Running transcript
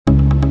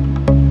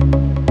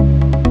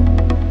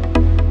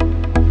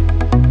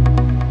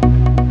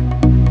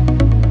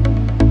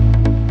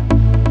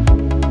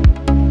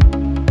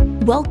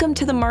Welcome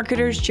to The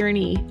Marketer's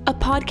Journey, a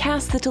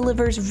podcast that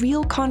delivers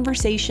real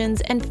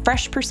conversations and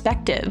fresh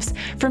perspectives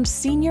from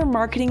senior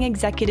marketing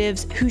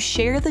executives who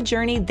share the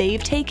journey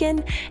they've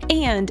taken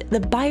and the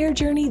buyer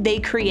journey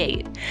they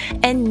create.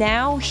 And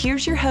now,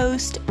 here's your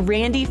host,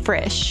 Randy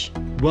Frisch.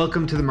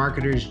 Welcome to The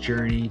Marketer's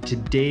Journey.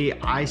 Today,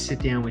 I sit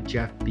down with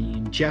Jeff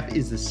Bean. Jeff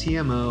is the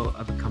CMO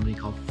of a company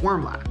called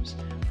Formlabs.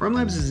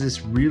 Formlabs is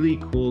this really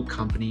cool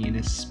company in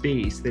a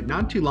space that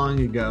not too long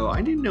ago,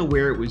 I didn't know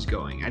where it was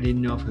going. I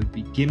didn't know if it would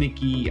be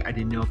gimmicky. I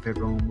didn't know if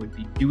everyone would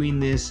be doing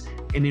this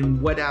and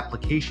in what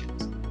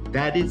applications.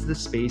 That is the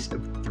space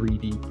of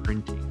 3D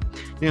printing.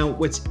 Now,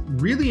 what's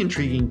really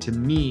intriguing to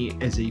me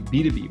as a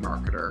B2B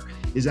marketer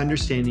is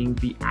understanding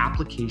the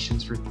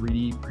applications for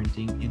 3D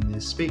printing in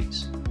this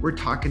space. We're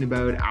talking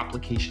about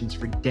applications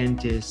for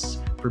dentists,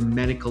 for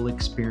medical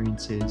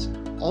experiences,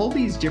 all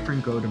these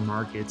different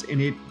go-to-markets,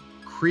 and it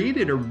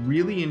created a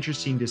really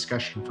interesting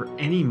discussion for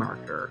any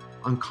marketer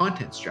on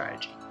content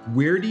strategy.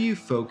 Where do you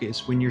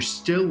focus when you're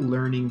still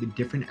learning the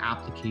different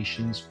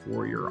applications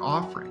for your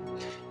offering?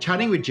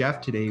 Chatting with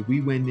Jeff today, we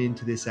went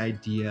into this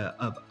idea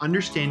of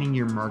understanding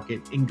your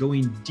market and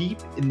going deep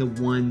in the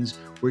ones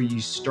where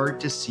you start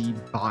to see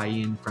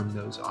buy-in from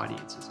those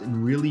audiences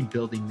and really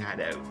building that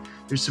out.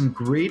 There's some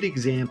great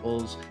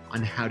examples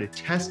on how to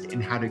test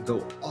and how to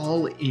go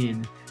all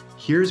in.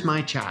 Here's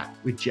my chat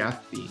with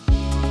Jeff Bean.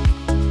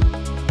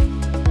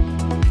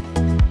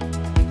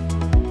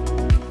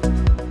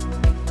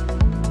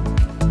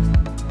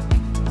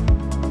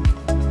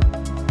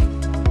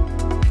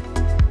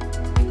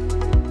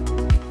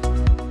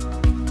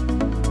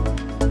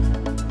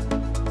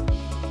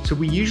 So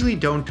we usually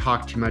don't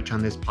talk too much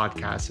on this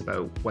podcast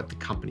about what the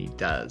company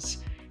does.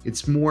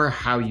 It's more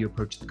how you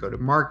approach the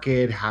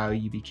go-to-market, how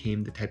you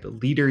became the type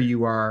of leader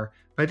you are.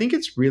 But I think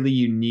it's really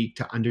unique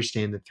to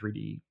understand the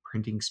 3D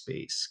printing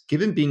space.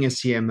 Given being a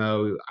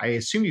CMO, I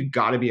assume you've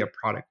got to be a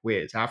product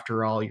whiz.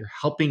 After all, you're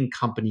helping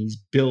companies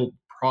build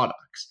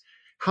products.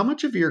 How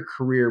much of your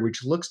career,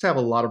 which looks to have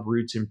a lot of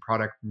roots in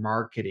product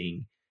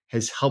marketing,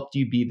 has helped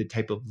you be the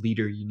type of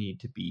leader you need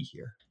to be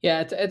here?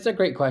 Yeah, it's a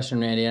great question,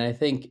 Randy. And I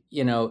think,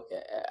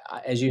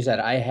 as you said,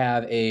 I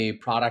have a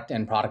product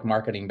and product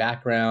marketing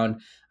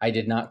background. I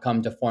did not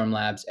come to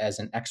Formlabs as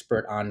an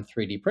expert on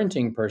 3D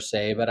printing per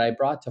se, but I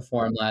brought to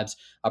Formlabs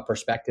a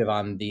perspective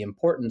on the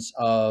importance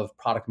of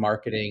product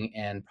marketing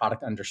and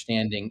product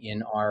understanding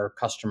in our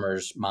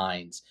customers'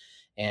 minds.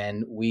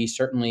 And we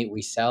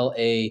sell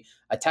a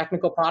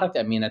technical product.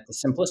 I mean, at the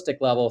simplistic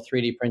level,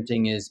 3D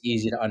printing is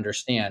easy to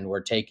understand.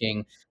 We're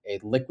taking a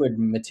liquid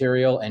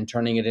material and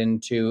turning it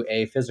into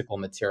a physical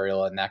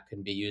material, and that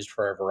can be used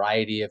for a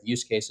variety of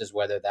use cases,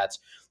 whether that's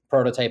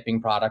prototyping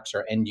products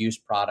or end use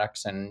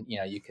products. And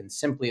you can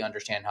simply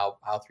understand how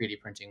 3D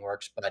printing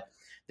works, but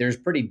there's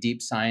pretty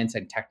deep science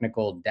and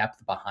technical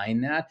depth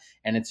behind that.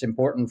 And it's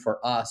important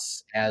for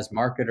us as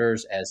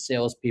marketers, as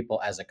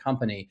salespeople, as a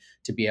company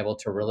to be able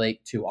to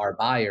relate to our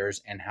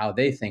buyers and how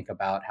they think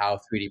about how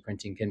 3D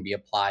printing can be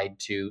applied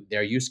to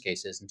their use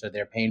cases and to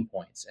their pain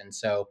points. And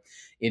so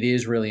it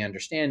is really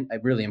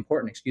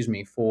important,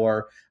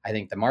 for I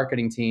think the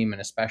marketing team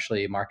and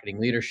especially marketing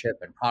leadership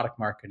and product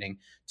marketing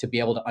to be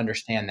able to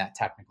understand that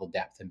technical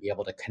depth and be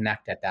able to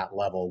connect at that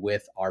level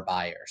with our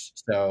buyers.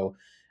 So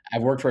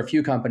I've worked for a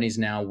few companies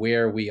now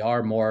where we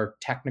are more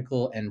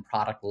technical and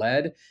product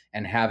led,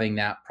 and having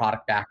that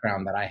product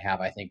background that I have,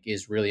 I think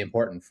is really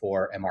important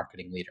for a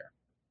marketing leader.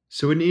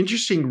 So an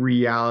interesting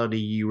reality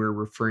you were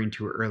referring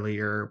to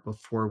earlier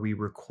before we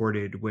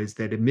recorded was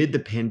that amid the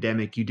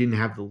pandemic, you didn't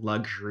have the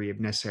luxury of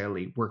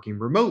necessarily working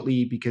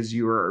remotely because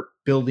you were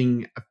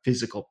building a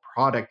physical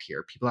product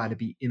here. People had to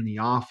be in the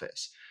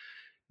office.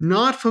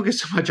 Not focused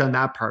so much on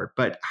that part,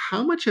 but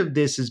how much of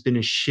this has been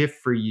a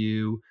shift for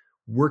you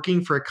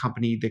working for a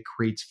company that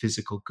creates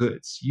physical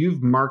goods?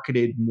 You've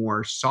marketed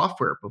more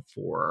software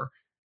before.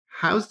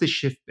 How's the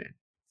shift been?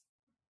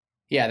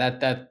 Yeah,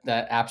 that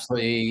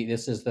absolutely.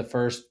 This is the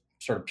first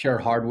sort of pure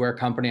hardware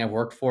company I've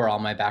worked for. All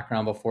my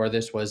background before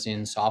this was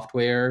in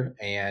software,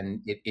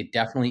 and it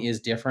definitely is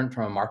different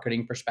from a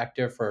marketing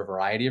perspective for a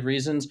variety of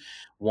reasons.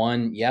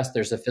 One, yes,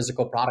 there's a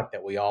physical product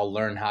that we all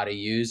learn how to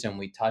use and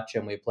we touch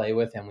and we play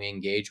with and we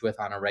engage with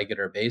on a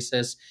regular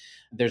basis.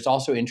 There's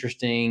also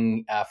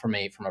interesting from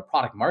a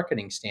product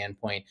marketing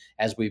standpoint,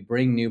 as we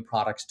bring new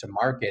products to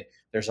market,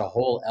 there's a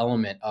whole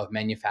element of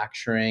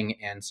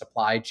manufacturing and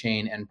supply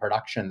chain and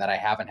production that I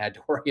haven't had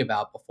to worry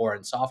about before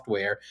in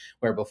software,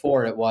 where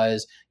before it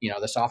was,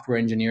 the software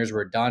engineers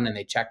were done and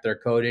they checked their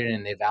code in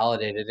and they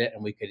validated it,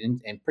 and we could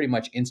and pretty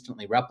much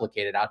instantly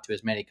replicate it out to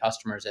as many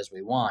customers as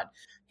we want.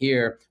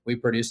 Here, we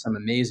produce some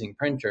amazing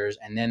printers,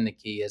 and then the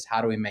key is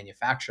how do we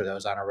manufacture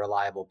those on a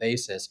reliable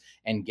basis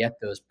and get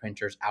those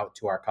printers out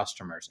to our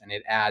customers? And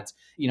it adds,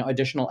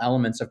 additional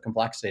elements of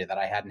complexity that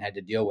I hadn't had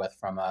to deal with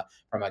from a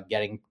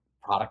getting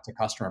product to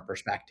customer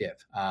perspective.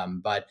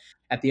 But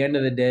at the end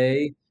of the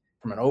day,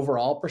 from an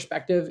overall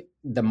perspective,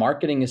 the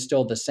marketing is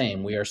still the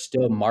same. We are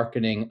still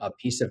marketing a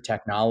piece of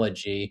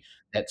technology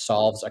that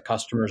solves a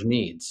customer's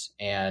needs.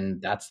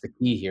 And that's the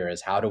key here,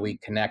 is how do we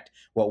connect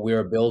what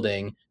we're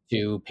building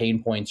to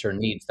pain points or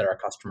needs that our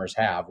customers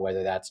have,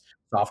 whether that's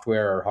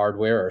software or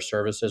hardware or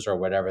services or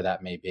whatever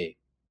that may be.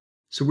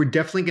 So we're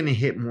definitely going to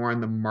hit more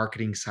on the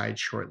marketing side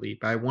shortly,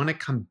 but I want to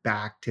come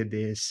back to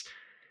this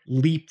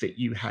leap that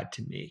you had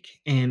to make.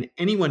 And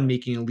anyone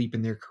making a leap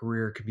in their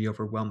career could be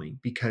overwhelming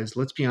because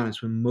let's be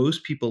honest, when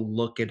most people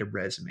look at a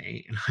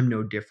resume, and I'm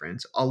no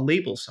different, I'll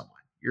label someone.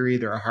 You're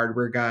either a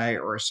hardware guy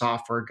or a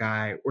software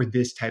guy or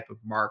this type of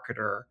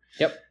marketer.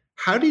 Yep.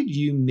 How did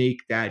you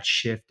make that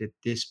shift at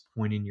this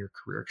point in your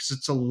career? Because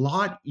it's a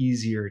lot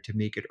easier to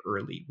make it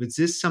early. Was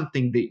this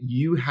something that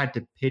you had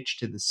to pitch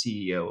to the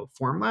CEO of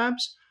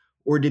Formlabs,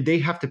 or did they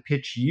have to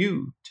pitch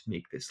you to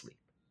make this leap?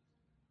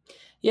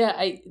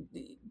 Yeah,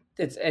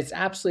 it's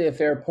absolutely a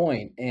fair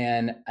point,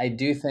 and I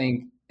do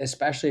think,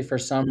 especially for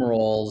some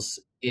roles,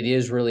 it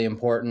is really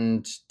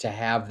important to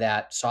have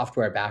that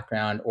software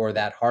background or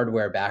that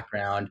hardware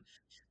background.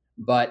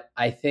 But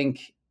I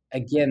think,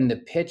 again, the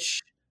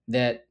pitch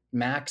that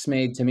Max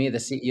made to me, the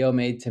CEO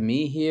made to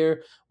me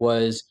here,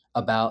 was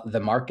about the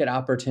market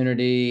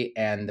opportunity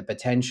and the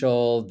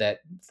potential that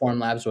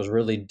Formlabs was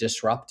really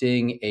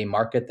disrupting a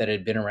market that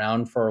had been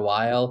around for a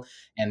while,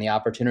 and the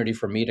opportunity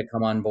for me to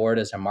come on board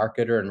as a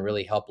marketer and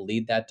really help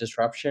lead that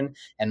disruption.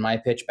 And my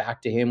pitch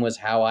back to him was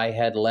how I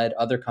had led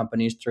other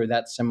companies through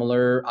that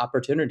similar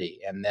opportunity,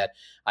 and that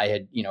I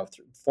had,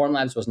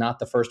 Formlabs was not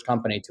the first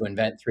company to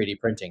invent 3D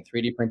printing.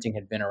 3D printing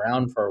had been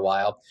around for a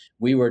while.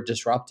 We were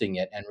disrupting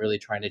it and really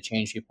trying to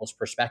change people's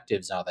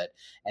perspectives of it.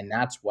 And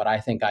that's what I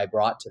think I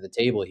brought to the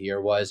table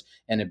here, was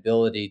an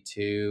ability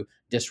to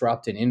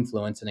disrupt and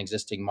influence an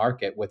existing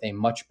market with a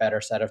much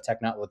better set of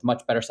with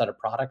much better set of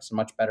products and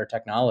much better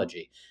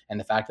technology. And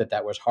the fact that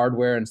that was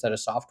hardware instead of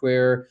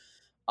software,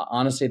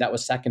 honestly, that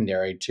was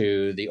secondary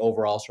to the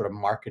overall sort of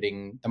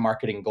the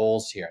marketing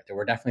goals here. There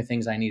were definitely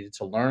things I needed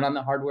to learn on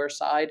the hardware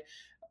side,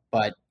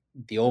 but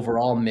the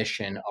overall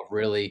mission of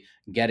really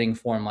getting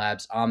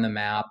Formlabs on the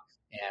map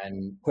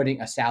and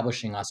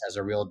establishing us as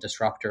a real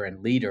disruptor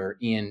and leader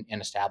in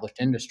an established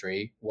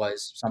industry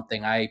was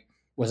something I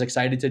was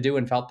excited to do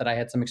and felt that I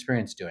had some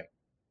experience doing.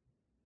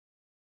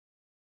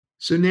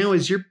 So now,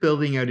 as you're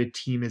building out a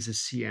team as a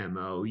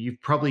CMO,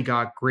 you've probably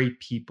got great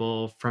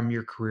people from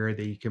your career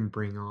that you can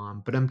bring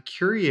on. But I'm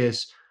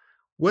curious,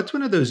 what's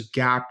one of those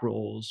gap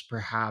roles,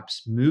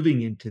 perhaps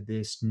moving into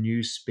this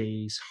new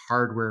space,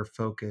 hardware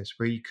focus,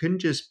 where you couldn't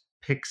just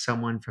pick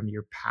someone from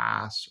your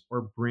past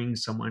or bring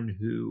someone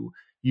who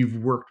you've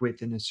worked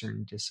with in a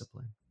certain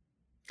discipline?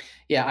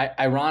 Yeah,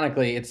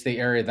 ironically, it's the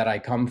area that I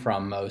come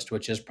from most,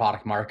 which is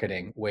product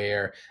marketing,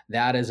 where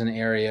that is an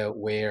area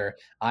where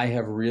I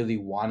have really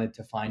wanted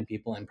to find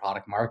people in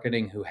product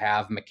marketing who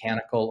have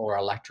mechanical or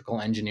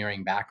electrical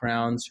engineering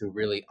backgrounds, who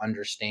really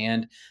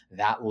understand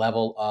that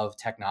level of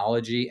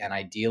technology and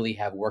ideally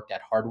have worked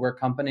at hardware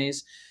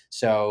companies.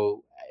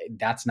 So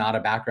that's not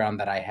a background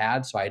that I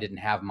had, so I didn't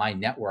have my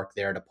network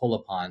there to pull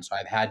upon. So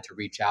I've had to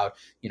reach out,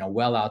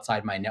 well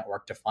outside my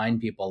network to find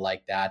people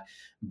like that.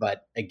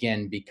 But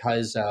again,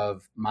 because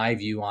of my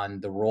view on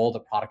the role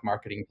that product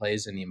marketing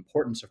plays and the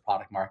importance of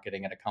product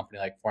marketing at a company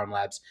like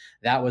Formlabs,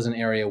 that was an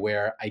area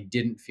where I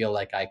didn't feel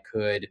like I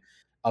could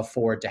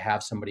afford to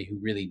have somebody who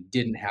really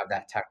didn't have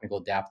that technical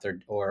depth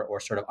or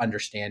sort of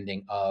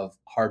understanding of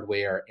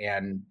hardware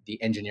and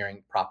the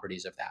engineering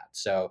properties of that.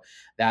 So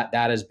that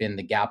has been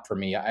the gap for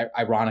me.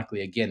 Ironically,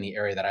 again, the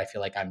area that I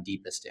feel like I'm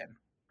deepest in.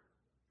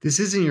 This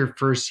isn't your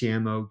first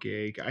CMO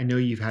gig. I know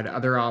you've had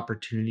other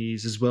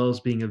opportunities as well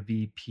as being a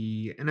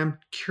VP. And I'm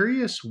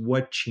curious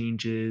what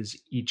changes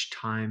each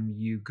time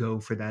you go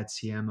for that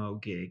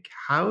CMO gig.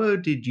 How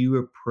did you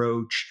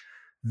approach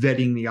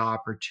vetting the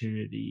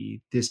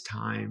opportunity this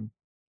time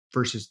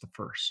versus the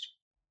first?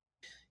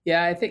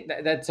 Yeah, I think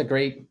that's a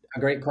great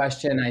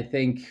question. I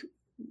think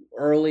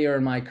earlier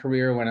in my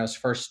career, when I was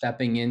first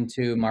stepping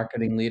into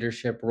marketing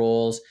leadership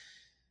roles,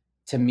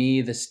 to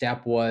me, the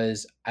step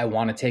was I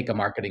want to take a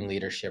marketing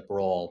leadership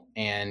role.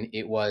 And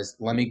it was,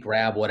 let me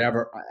grab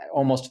whatever,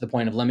 almost to the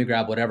point of, let me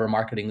grab whatever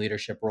marketing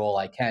leadership role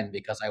I can,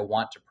 because I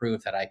want to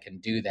prove that I can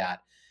do that.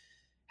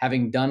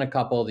 Having done a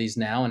couple of these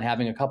now and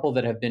having a couple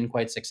that have been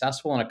quite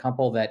successful and a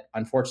couple that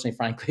unfortunately,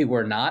 frankly,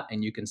 were not,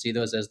 and you can see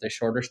those as the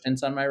shorter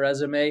stints on my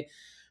resume,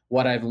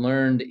 what I've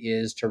learned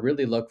is to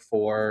really look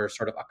for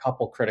sort of a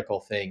couple critical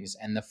things.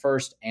 And the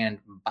first and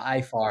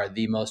by far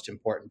the most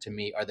important to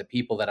me are the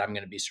people that I'm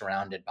going to be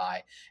surrounded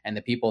by and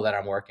the people that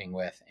I'm working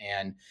with.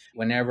 And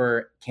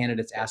whenever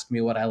candidates ask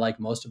me what I like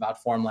most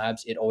about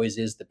Formlabs, it always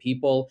is the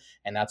people.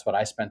 And that's what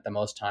I spent the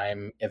most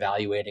time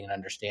evaluating and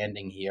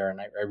understanding here.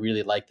 And I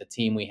really like the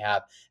team we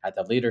have at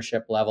the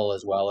leadership level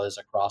as well as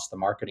across the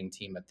marketing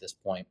team at this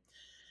point.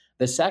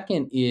 The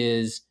second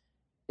is,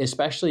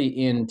 especially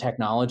in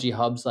technology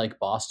hubs like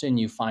Boston,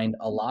 you find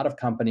a lot of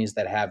companies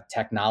that have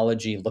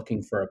technology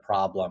looking for a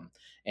problem.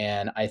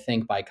 And I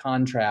think by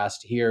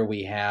contrast, here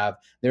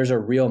there's a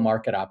real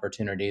market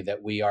opportunity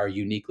that we are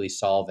uniquely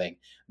solving.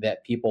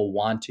 that people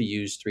want to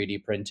use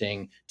 3D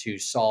printing to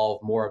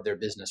solve more of their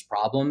business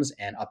problems.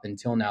 And up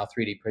until now,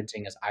 3D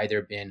printing has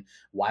either been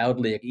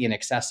wildly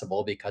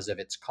inaccessible because of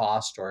its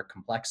cost or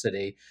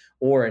complexity,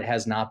 or it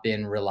has not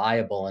been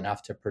reliable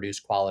enough to produce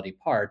quality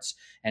parts.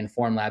 And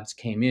Formlabs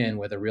came in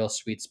with a real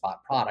sweet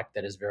spot product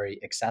that is very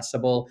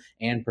accessible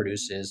and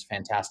produces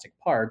fantastic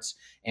parts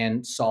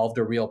and solved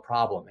a real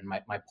problem. And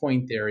my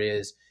point there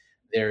is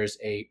there's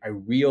a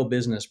real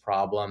business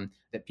problem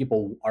that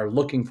people are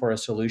looking for a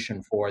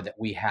solution for that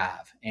we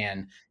have.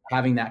 And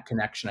having that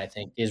connection, I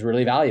think, is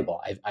really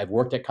valuable. I've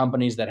worked at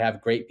companies that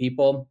have great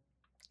people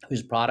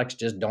whose products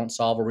just don't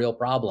solve a real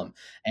problem.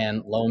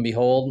 And lo and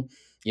behold,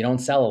 you don't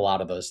sell a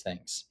lot of those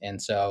things.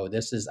 And so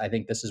I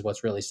think this is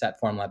what's really set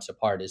Formlabs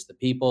apart is the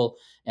people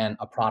and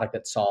a product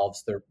that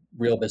solves the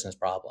real business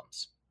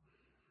problems.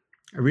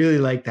 I really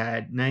like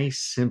that. Nice,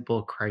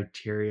 simple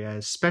criteria,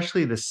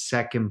 especially the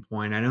second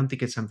point. I don't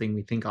think it's something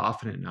we think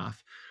often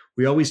enough.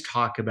 We always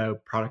talk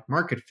about product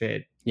market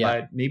fit,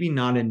 Yeah. but maybe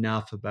not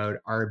enough about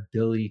our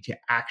ability to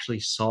actually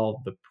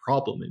solve the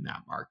problem in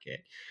that market.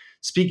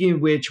 Speaking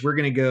of which, we're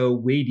going to go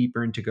way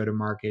deeper into go to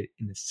market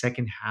in the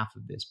second half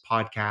of this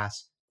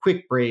podcast.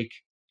 Quick break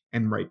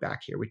and right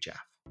back here with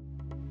Jeff.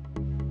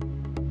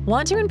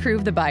 Want to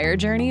improve the buyer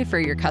journey for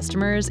your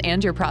customers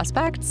and your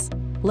prospects?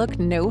 Look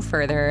no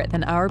further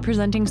than our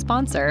presenting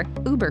sponsor,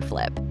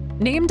 Uberflip.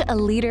 Named a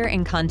leader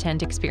in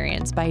content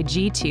experience by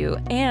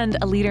G2 and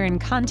a leader in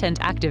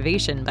content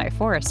activation by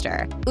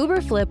Forrester,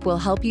 Uberflip will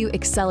help you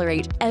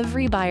accelerate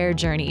every buyer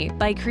journey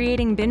by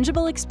creating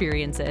bingeable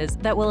experiences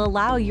that will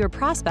allow your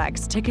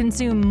prospects to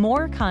consume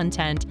more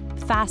content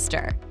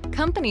faster.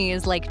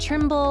 Companies like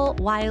Trimble,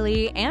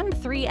 Wiley, and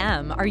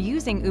 3M are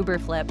using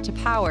Uberflip to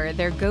power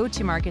their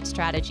go-to-market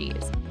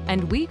strategies,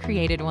 and we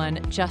created one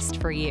just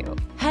for you.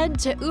 Head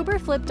to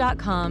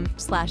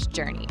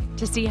uberflip.com/journey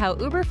to see how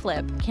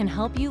Uberflip can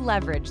help you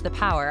leverage the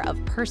power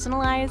of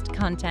personalized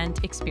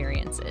content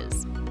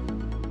experiences.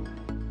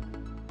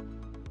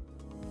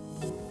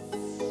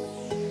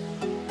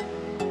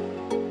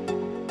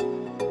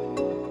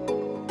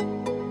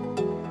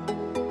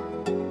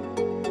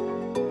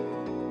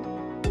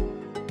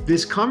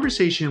 This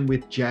conversation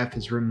with Jeff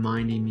is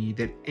reminding me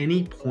that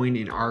any point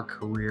in our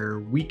career,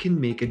 we can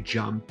make a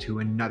jump to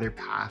another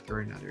path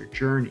or another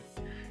journey.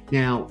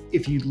 Now,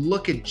 if you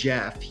look at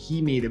Jeff, he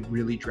made a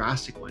really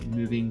drastic one,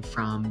 moving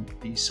from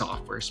the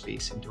software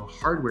space into a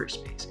hardware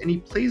space. And he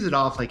plays it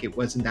off like it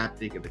wasn't that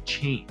big of a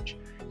change.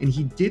 And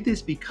he did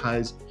this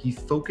because he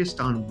focused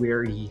on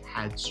where he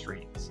had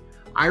strengths.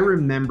 I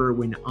remember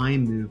when I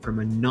moved from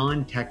a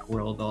non-tech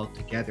world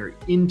altogether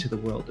into the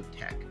world of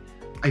tech,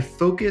 I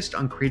focused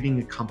on creating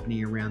a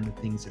company around the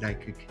things that I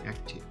could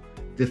connect to,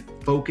 the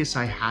focus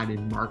I had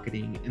in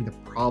marketing and the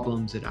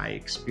problems that I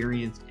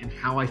experienced and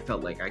how I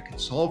felt like I could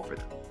solve for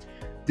them.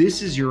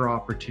 This is your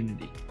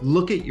opportunity.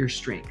 Look at your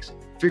strengths.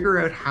 Figure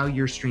out how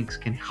your strengths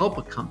can help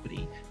a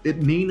company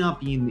that may not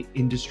be in the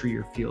industry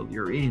or field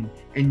you're in,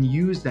 and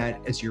use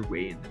that as your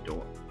way in the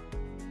door.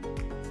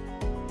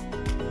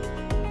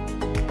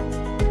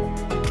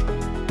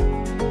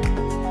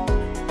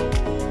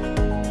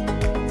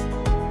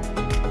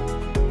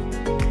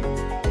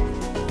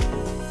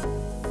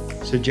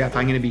 So Jeff,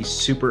 I'm going to be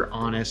super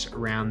honest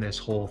around this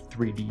whole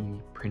 3D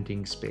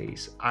printing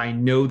space. I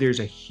know there's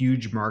a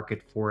huge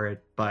market for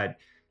it, but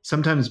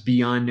sometimes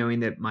beyond knowing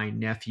that my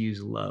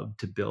nephews love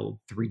to build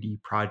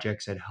 3D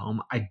projects at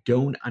home, I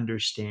don't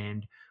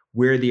understand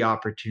where the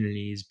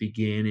opportunities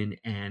begin and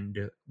end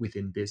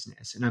within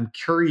business. And I'm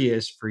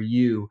curious for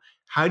you,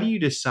 how do you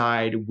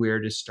decide where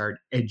to start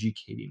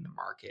educating the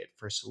market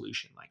for a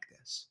solution like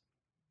this?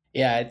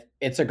 Yeah,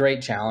 it's a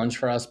great challenge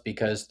for us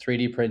because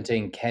 3D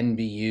printing can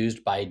be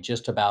used by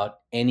just about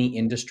any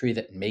industry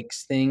that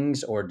makes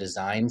things or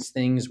designs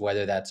things,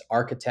 whether that's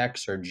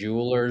architects or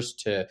jewelers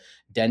to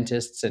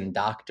dentists and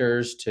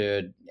doctors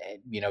to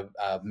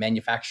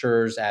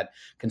manufacturers at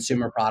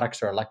consumer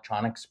products or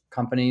electronics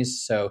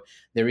companies. So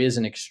there is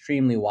an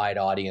extremely wide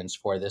audience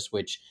for this,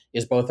 which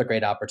is both a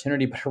great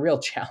opportunity but a real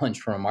challenge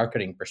from a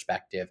marketing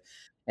perspective.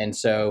 And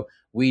so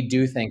we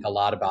do think a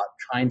lot about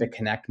trying to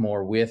connect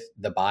more with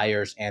the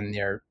buyers and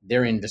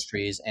their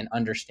industries and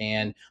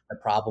understand the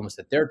problems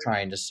that they're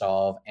trying to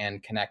solve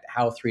and connect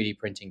how 3D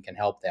printing can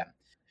help them.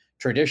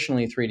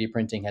 Traditionally, 3D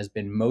printing has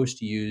been most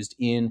used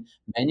in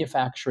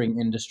manufacturing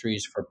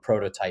industries for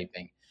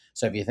prototyping.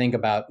 So if you think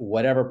about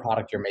whatever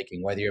product you're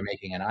making, whether you're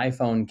making an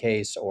iPhone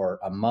case or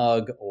a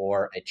mug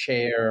or a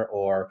chair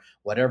or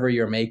whatever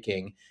you're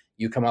making,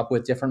 you come up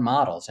with different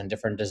models and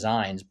different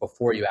designs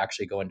before you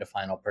actually go into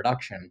final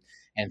production.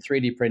 And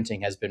 3D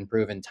printing has been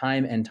proven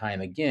time and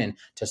time again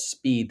to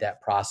speed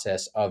that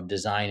process of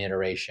design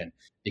iteration.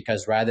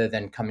 Because rather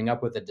than coming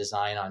up with a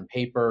design on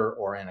paper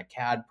or in a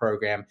CAD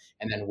program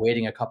and then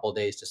waiting a couple of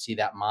days to see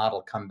that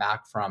model come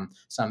back from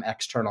some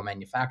external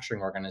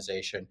manufacturing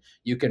organization,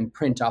 you can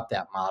print up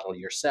that model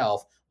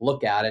yourself,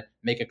 look at it,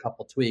 make a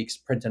couple tweaks,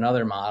 print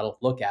another model,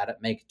 look at it,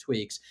 make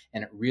tweaks,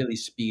 and it really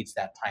speeds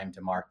that time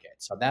to market.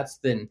 So that's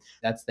the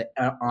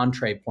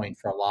entree point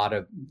for a lot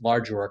of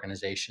larger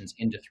organizations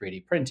into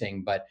 3D printing.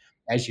 printing.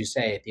 But as you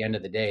say, at the end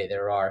of the day,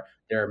 there are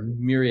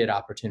myriad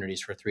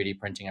opportunities for 3D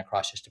printing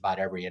across just about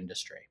every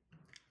industry.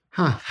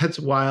 Huh, that's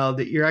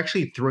wild. You're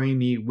actually throwing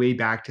me way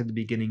back to the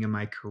beginning of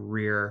my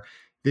career.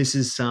 This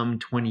is some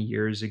 20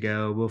 years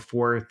ago,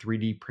 before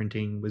 3D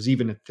printing was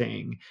even a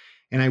thing.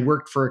 And I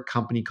worked for a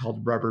company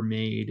called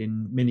Rubbermaid,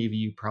 and many of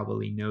you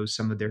probably know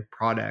some of their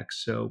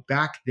products. So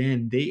back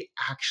then, they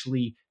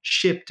actually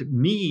shipped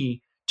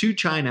me to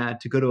China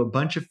to go to a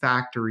bunch of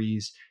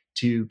factories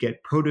to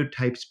get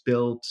prototypes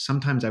built.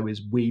 Sometimes I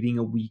was waiting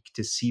a week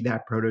to see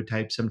that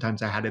prototype.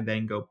 Sometimes I had to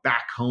then go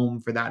back home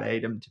for that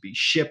item to be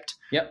shipped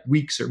Yep.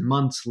 weeks or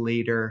months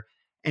later.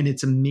 And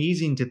it's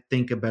amazing to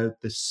think about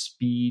the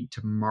speed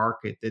to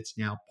market that's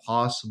now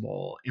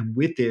possible. And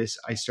with this,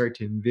 I start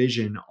to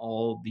envision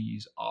all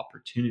these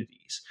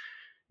opportunities.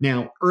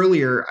 Now,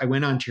 earlier, I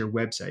went onto your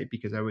website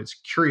because I was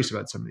curious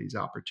about some of these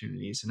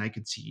opportunities, and I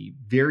could see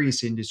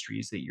various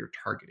industries that you're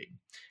targeting,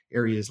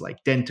 areas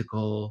like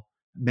dental,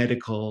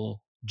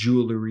 medical,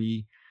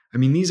 jewelry. I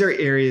mean, these are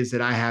areas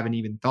that I haven't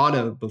even thought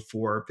of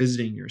before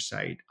visiting your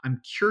site.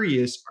 I'm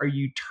curious, are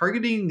you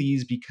targeting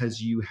these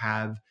because you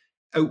have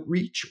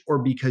outreach or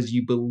because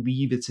you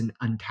believe it's an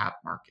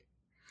untapped market?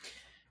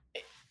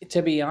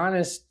 To be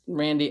honest,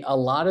 Randy, a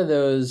lot of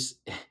those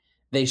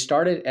they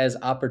started as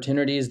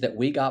opportunities that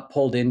we got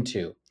pulled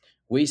into.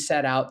 We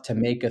set out to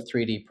make a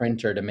 3D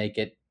printer to make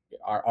it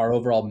our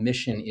overall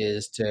mission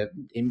is to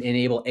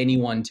enable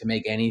anyone to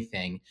make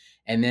anything.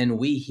 And then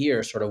we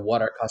hear sort of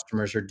what our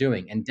customers are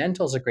doing. And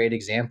dental is a great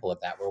example of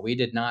that, where we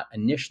did not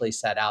initially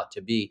set out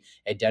to be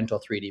a dental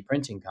 3D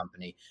printing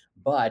company,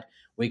 but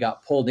we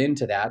got pulled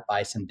into that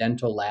by some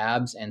dental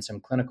labs and some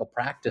clinical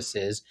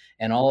practices,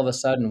 and all of a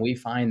sudden, we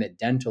find that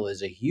dental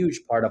is a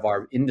huge part of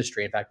our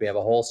industry. In fact, we have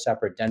a whole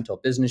separate dental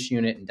business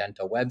unit and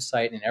dental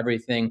website and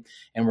everything.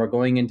 And we're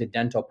going into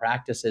dental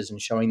practices and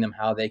showing them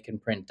how they can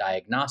print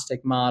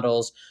diagnostic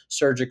models,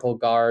 surgical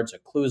guards,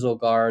 occlusal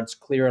guards,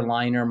 clear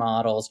aligner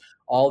models,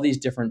 all these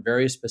different,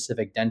 very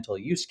specific dental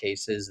use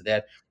cases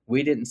that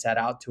we didn't set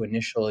out to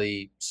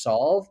initially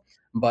solve,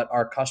 but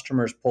our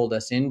customers pulled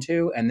us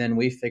into. And then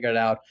we figured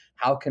out,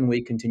 how can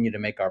we continue to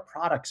make our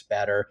products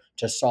better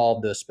to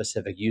solve those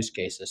specific use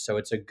cases? So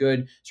it's a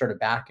good sort of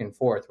back and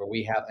forth, where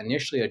we have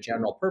initially a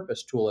general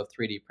purpose tool of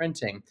 3D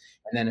printing,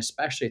 and then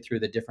especially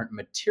through the different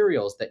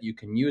materials that you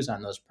can use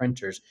on those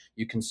printers,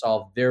 you can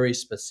solve very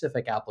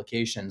specific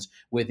applications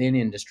within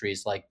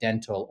industries like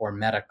dental or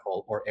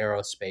medical or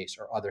aerospace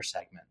or other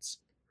segments.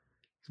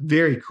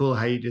 Very cool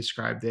how you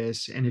describe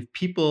this. And if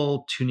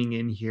people tuning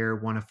in here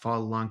want to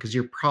follow along, because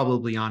you're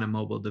probably on a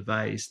mobile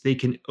device, they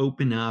can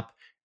open up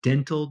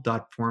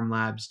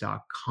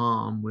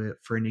dental.formlabs.com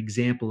for an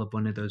example of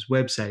one of those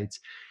websites.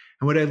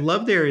 And what I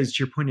love there is,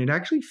 to your point, it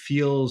actually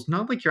feels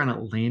not like you're on a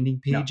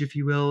landing No. page, if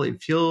you will.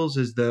 It feels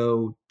as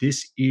though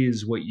this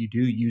is what you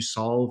do. You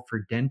solve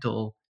for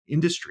dental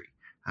industry.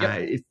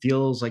 Yep. It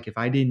feels like if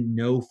I didn't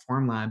know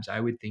Formlabs, I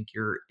would think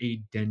you're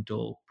a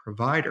dental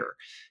provider.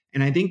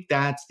 And I think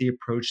that's the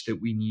approach that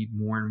we need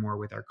more and more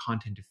with our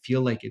content, to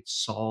feel like it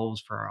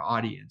solves for our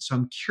audience. So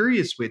I'm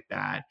curious with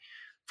that,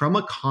 from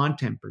a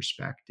content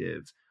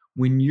perspective,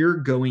 when you're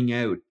going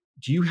out,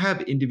 do you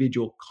have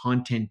individual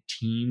content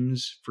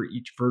teams for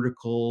each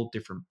vertical,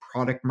 different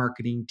product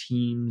marketing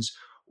teams,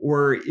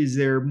 or is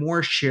there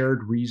more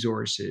shared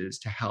resources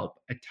to help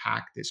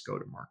attack this go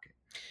to market?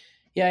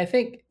 Yeah, I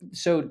think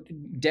so.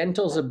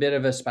 Dental's a bit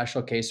of a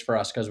special case for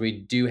us because we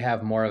do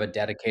have more of a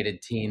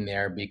dedicated team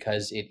there,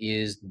 because it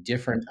is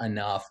different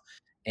enough.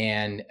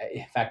 And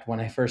in fact,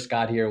 when I first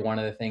got here, one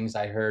of the things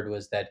I heard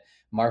was that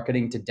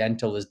marketing to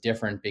dental is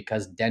different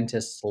because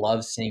dentists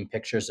love seeing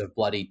pictures of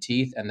bloody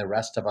teeth and the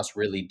rest of us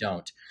really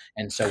don't.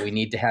 And so we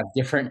need to have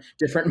different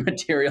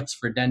materials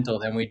for dental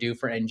than we do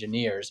for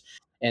engineers.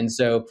 And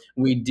so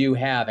we do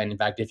have, and in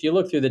fact, if you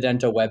look through the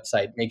dental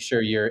website, make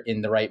sure you're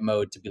in the right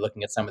mode to be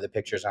looking at some of the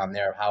pictures on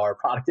there of how our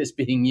product is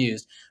being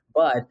used.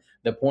 But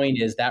the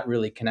point is that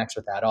really connects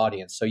with that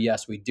audience. So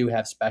yes, we do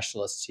have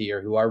specialists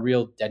here who are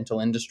real dental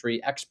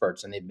industry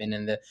experts, and they've been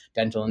in the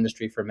dental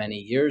industry for many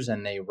years,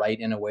 and they write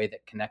in a way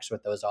that connects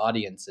with those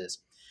audiences.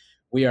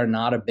 We are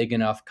not a big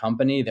enough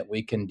company that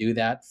we can do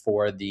that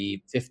for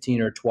the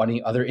 15 or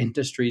 20 other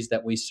industries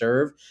that we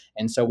serve.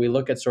 And so we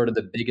look at sort of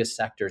the biggest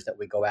sectors that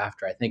we go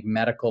after. I think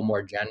medical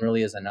more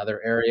generally is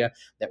another area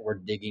that we're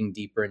digging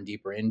deeper and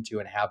deeper into,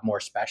 and have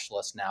more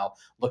specialists now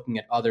looking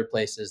at other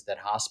places that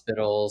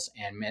hospitals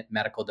and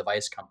medical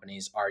device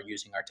companies are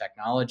using our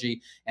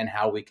technology, and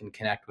how we can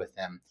connect with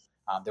them.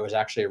 There was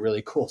actually a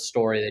really cool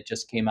story that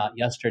just came out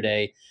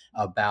yesterday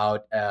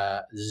about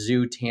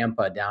Zoo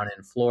Tampa down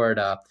in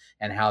Florida,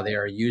 and how they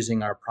are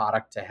using our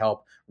product to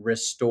help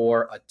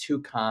restore a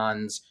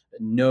toucan's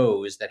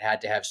nose that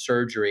had to have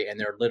surgery, and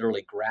they're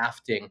literally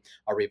grafting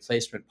a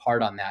replacement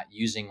part on that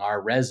using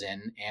our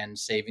resin and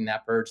saving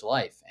that bird's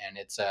life. And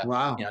it's a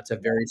Wow. it's a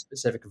very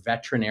specific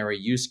veterinary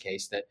use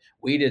case that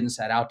we didn't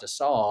set out to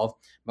solve,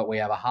 but we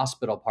have a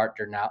hospital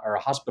partner now, or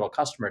a hospital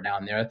customer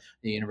down there,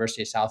 the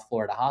University of South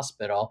Florida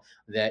Hospital,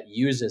 that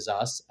uses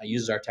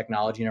our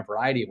technology in a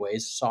variety of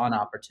ways, saw an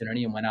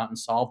opportunity and went out and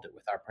solved it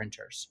with our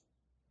printers.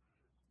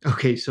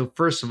 Okay, so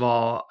first of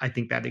all, I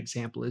think that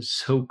example is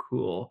so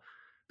cool.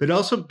 But it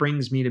also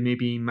brings me to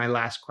maybe my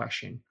last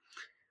question,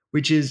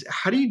 which is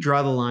how do you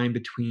draw the line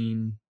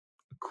between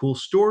a cool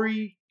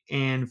story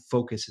and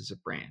focus as a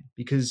brand?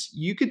 Because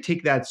you could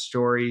take that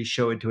story,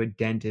 show it to a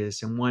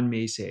dentist, and one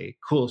may say,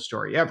 cool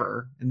story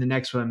ever. And the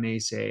next one may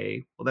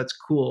say, well, that's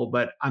cool,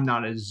 but I'm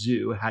not a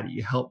zoo. How do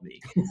you help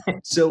me?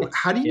 So,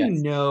 how do you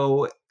Yes.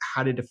 know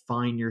how to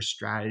define your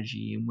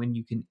strategy and when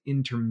you can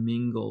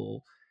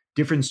intermingle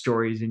different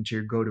stories into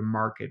your go to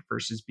market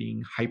versus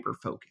being hyper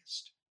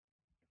focused?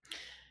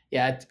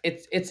 Yeah,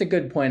 it's a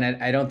good point.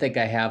 I don't think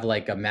I have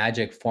like a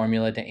magic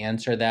formula to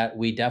answer that.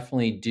 We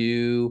definitely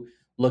do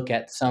look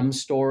at some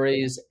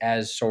stories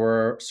as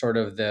sort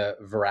of the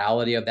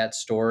virality of that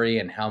story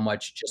and how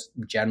much just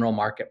general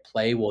market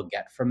play we'll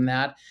get from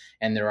that.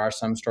 And there are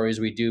some stories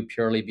we do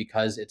purely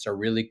because it's a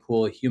really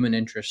cool human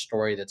interest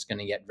story that's going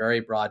to get very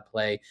broad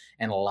play,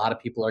 and a lot of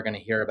people are going to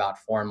hear about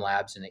Form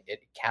Labs, and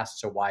it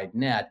casts a wide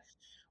net.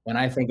 When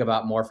I think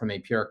about more from a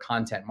pure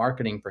content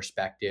marketing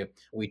perspective,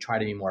 we try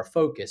to be more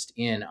focused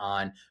in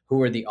on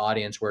who are the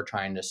audience we're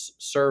trying to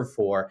serve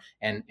for,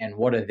 and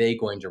what are they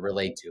going to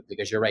relate to.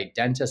 Because you're right,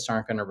 dentists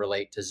aren't going to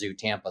relate to Zoo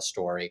Tampa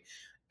story.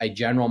 A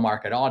general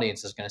market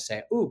audience is going to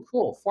say, "Ooh,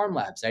 cool, Form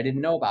Labs. I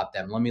didn't know about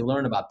them. Let me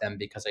learn about them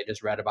because I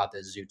just read about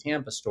the Zoo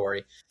Tampa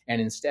story."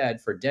 And instead,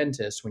 for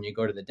dentists, when you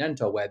go to the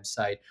dental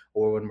website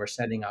or when we're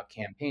sending out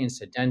campaigns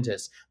to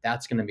dentists,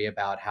 that's going to be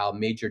about how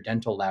major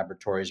dental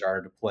laboratories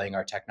are deploying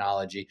our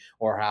technology,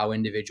 or how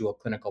individual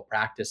clinical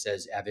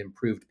practices have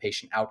improved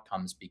patient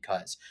outcomes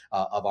because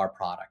of our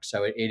product.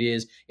 So it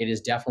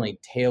is definitely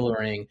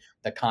tailoring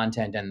the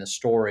content and the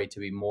story to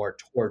be more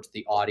towards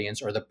the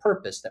audience or the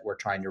purpose that we're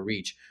trying to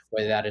reach,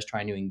 whether that is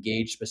trying to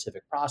engage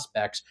specific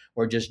prospects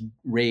or just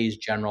raise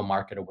general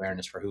market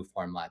awareness for who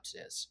Formlabs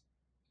is.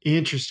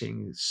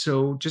 Interesting.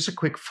 So, just a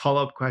quick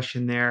follow up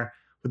question there.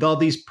 With all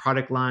these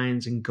product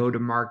lines and go to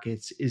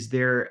markets, is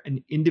there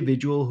an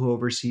individual who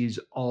oversees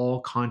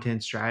all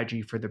content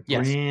strategy for the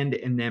Yes. brand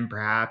and then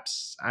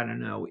perhaps, I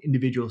don't know,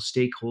 individual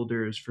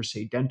stakeholders for,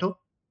 say, dental?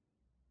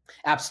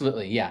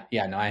 Absolutely. Yeah.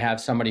 Yeah. No, I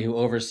have somebody who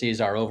oversees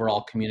our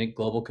overall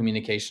global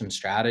communication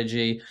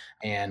strategy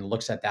and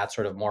looks at that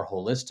sort of more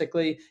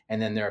holistically.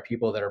 And then there are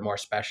people that are more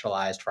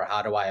specialized for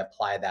how do I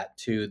apply that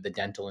to the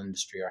dental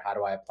industry, or how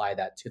do I apply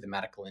that to the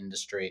medical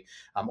industry,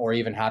 or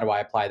even how do I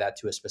apply that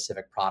to a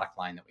specific product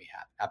line that we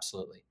have.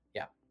 Absolutely.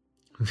 Yeah.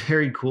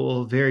 Very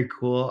cool. Very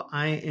cool.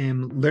 I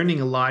am learning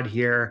a lot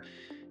here,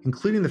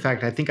 including the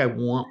fact I think I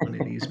want one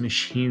of these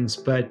machines,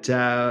 but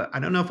I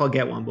don't know if I'll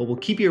get one. But we'll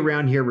keep you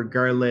around here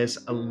regardless.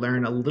 I'll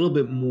learn a little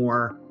bit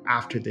more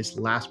after this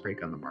last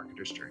break on the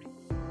marketer's journey.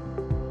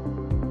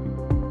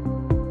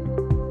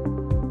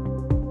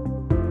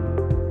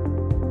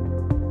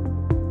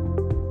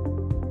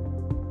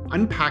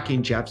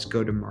 Unpacking Jeff's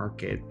go to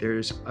market,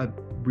 there's a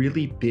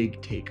really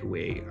big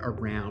takeaway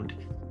around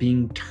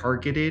being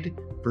targeted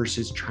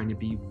versus trying to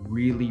be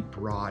really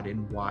broad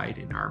and wide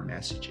in our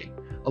messaging.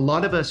 A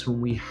lot of us,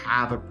 when we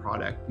have a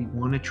product, we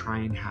want to try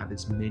and have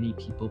as many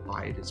people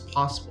buy it as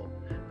possible.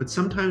 But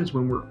sometimes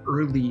when we're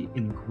early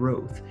in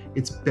growth,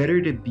 it's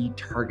better to be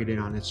targeted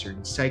on a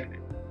certain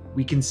segment.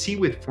 We can see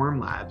with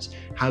Formlabs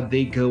how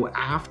they go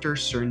after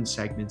certain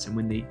segments, and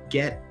when they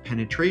get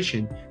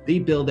penetration, they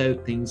build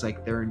out things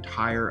like their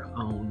entire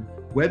own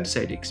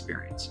website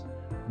experience.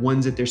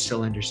 Ones that they're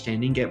still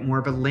understanding get more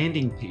of a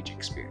landing page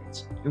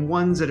experience, and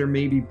ones that are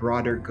maybe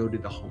broader go to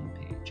the homepage.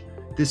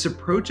 This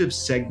approach of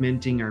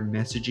segmenting our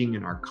messaging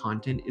and our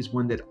content is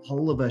one that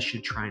all of us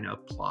should try and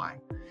apply.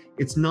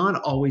 It's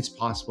not always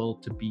possible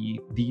to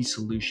be the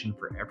solution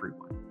for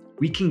everyone.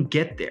 We can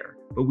get there,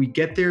 but we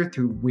get there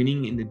through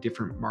winning in the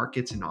different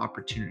markets and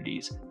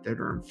opportunities that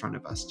are in front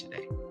of us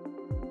today.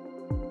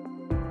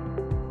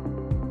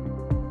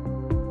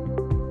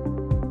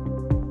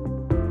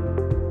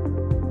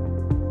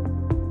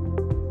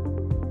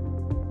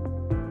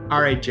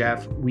 All right,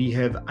 Jeff, we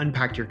have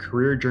unpacked your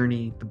career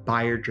journey, the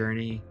buyer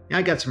journey. Now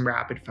I got some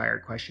rapid fire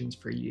questions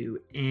for you.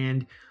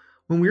 And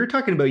when we were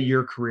talking about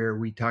your career,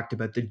 we talked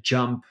about the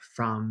jump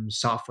from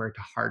software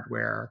to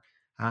hardware.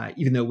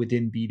 Even though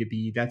within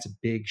B2B, that's a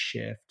big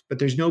shift, but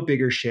there's no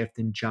bigger shift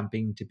than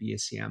jumping to be a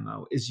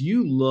CMO. As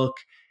you look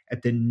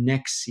at the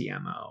next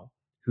CMO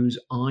who's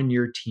on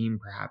your team,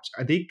 perhaps,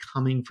 are they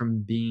coming from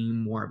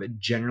being more of a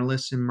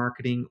generalist in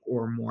marketing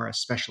or more a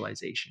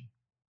specialization?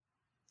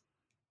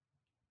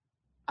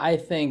 I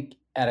think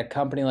at a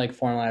company like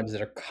Formlabs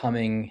that are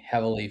coming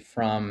heavily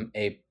from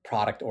a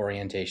product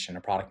orientation,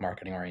 a product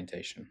marketing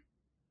orientation.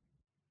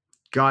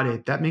 Got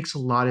it. That makes a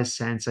lot of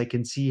sense. I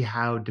can see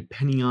how,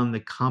 depending on the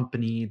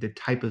company, the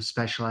type of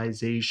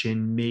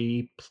specialization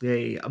may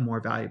play a more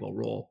valuable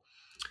role.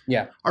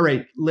 Yeah. All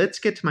right, let's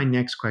get to my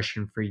next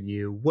question for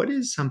you. What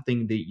is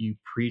something that you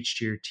preach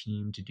to your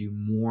team to do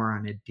more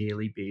on a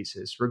daily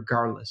basis,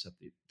 regardless of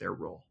their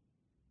role?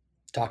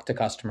 Talk to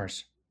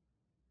customers.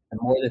 The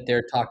more that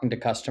they're talking to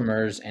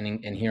customers and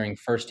hearing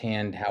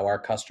firsthand how our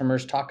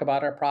customers talk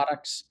about our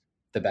products,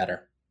 the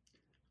better.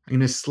 I'm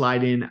going to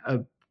slide in a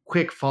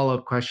quick follow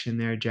up question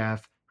there,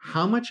 Jeff.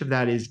 How much of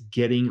that is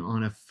getting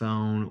on a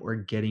phone or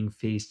getting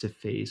face to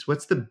face?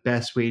 What's the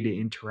best way to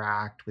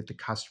interact with the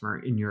customer,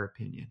 in your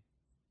opinion?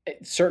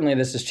 Certainly,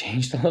 this has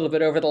changed a little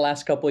bit over the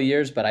last couple of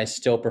years, but I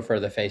still prefer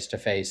the face to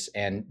face.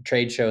 And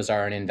trade shows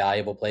are an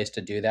invaluable place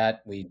to do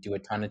that. We do a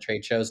ton of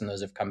trade shows, and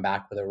those have come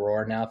back with a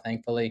roar now,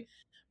 thankfully.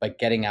 But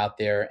getting out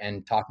there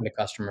and talking to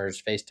customers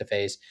face to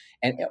face,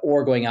 and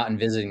or going out and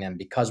visiting them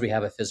because we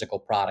have a physical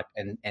product,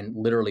 and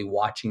literally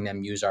watching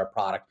them use our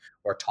product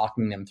or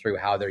talking them through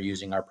how they're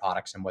using our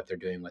products and what they're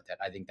doing with it.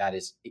 I think that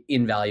is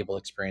invaluable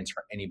experience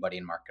for anybody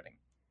in marketing.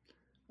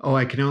 Oh,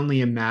 I can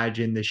only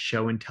imagine the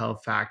show and tell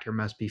factor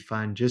must be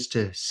fun just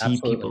to see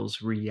Absolutely.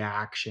 people's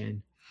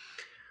reaction.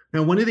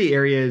 Now, one of the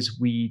areas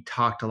we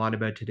talked a lot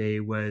about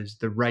today was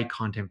the right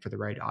content for the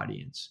right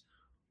audience.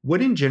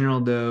 What in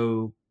general,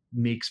 though,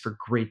 makes for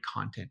great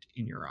content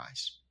in your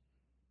eyes?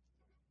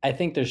 I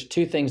think there's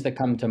two things that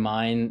come to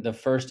mind. The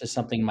first is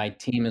something my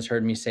team has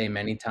heard me say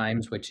many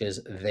times, which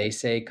is they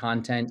say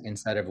content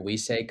instead of we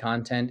say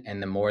content. And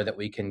the more that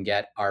we can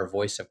get our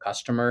voice of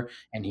customer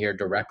and hear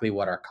directly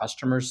what our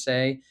customers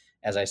say,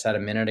 as I said a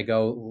minute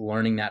ago,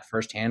 learning that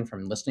firsthand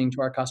from listening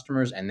to our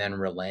customers and then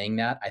relaying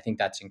that, I think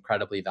that's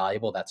incredibly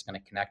valuable. That's going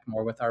to connect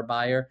more with our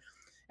buyer.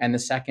 And the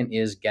second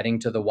is getting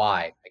to the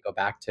why. I go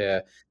back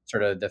to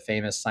sort of the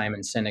famous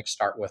Simon Sinek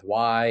start with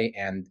why,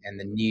 and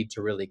the need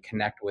to really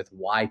connect with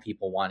why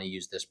people want to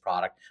use this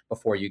product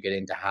before you get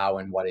into how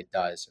and what it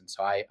does. And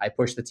so I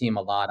push the team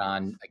a lot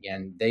on,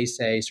 again, they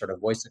say sort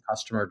of voice the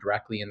customer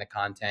directly in the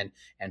content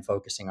and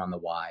focusing on the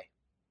why.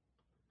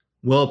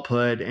 Well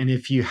put. And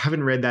if you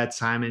haven't read that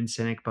Simon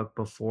Sinek book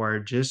before,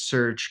 just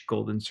search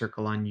Golden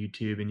Circle on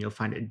YouTube and you'll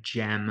find a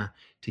gem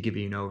to give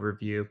you an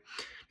overview.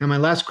 Now, my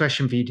last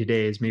question for you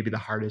today is maybe the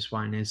hardest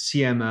one. As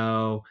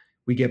CMO,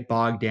 we get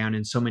bogged down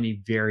in so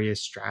many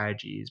various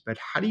strategies, but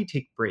how do you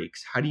take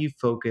breaks? How do you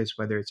focus,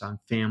 whether it's on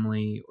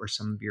family or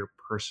some of your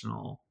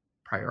personal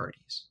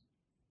priorities?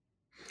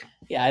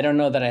 Yeah, I don't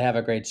know that I have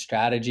a great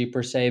strategy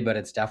per se, but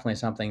it's definitely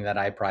something that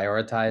I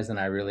prioritize and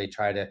I really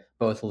try to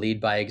both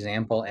lead by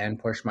example and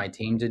push my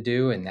team to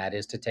do. And that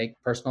is to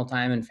take personal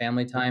time and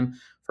family time.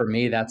 For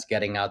me, that's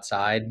getting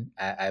outside.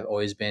 I've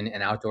always been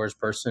an outdoors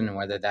person, and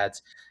whether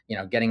that's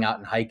getting out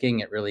and hiking,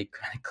 it really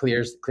kind of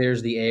clears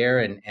the air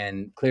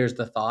and clears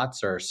the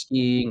thoughts, or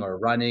skiing or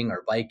running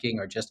or biking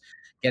or just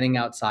getting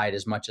outside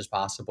as much as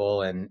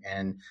possible and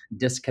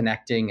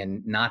disconnecting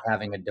and not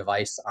having a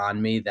device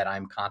on me that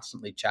I'm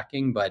constantly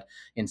checking, but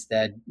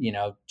instead,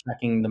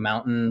 checking the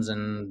mountains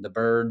and the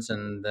birds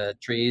and the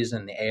trees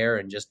and the air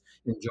and just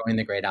enjoying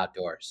the great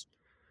outdoors.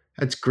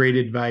 That's great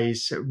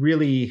advice.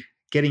 Really,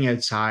 getting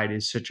outside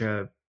is such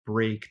a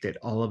break that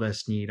all of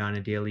us need on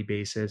a daily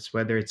basis,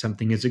 whether it's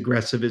something as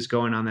aggressive as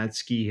going on that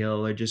ski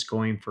hill or just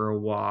going for a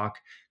walk.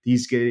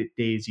 These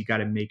days, you got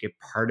to make it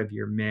part of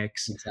your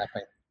mix.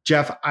 Exactly.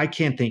 Jeff, I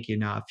can't thank you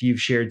enough. You've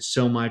shared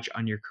so much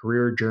on your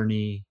career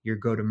journey, your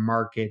go to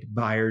market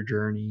buyer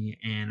journey,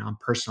 and on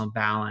personal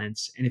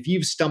balance. And if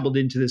you've stumbled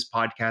into this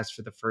podcast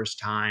for the first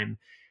time,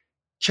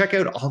 check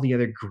out all the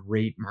other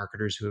great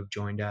marketers who have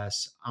joined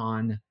us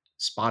on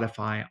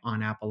Spotify,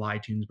 on Apple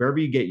iTunes, wherever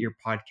you get your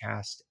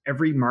podcast.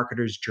 Every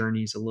marketer's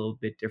journey is a little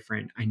bit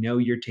different. I know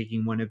you're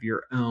taking one of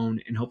your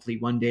own, and hopefully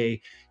one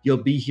day you'll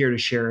be here to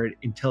share it.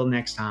 Until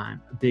next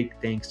time, a big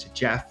thanks to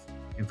Jeff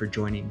and for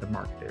joining the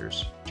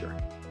Marketer's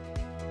Journey.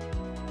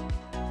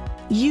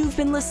 You've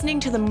been listening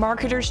to the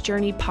Marketer's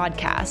Journey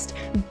podcast.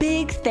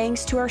 Big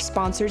thanks to our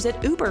sponsors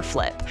at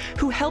Uberflip,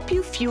 who help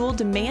you fuel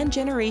demand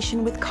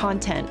generation with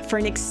content for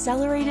an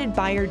accelerated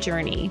buyer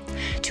journey.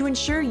 To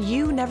ensure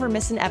you never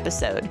miss an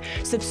episode,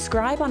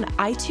 subscribe on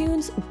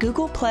iTunes,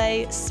 Google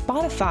Play,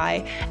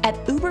 Spotify, at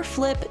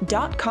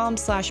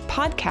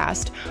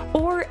uberflip.com/podcast,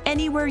 or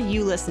anywhere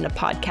you listen to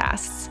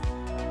podcasts.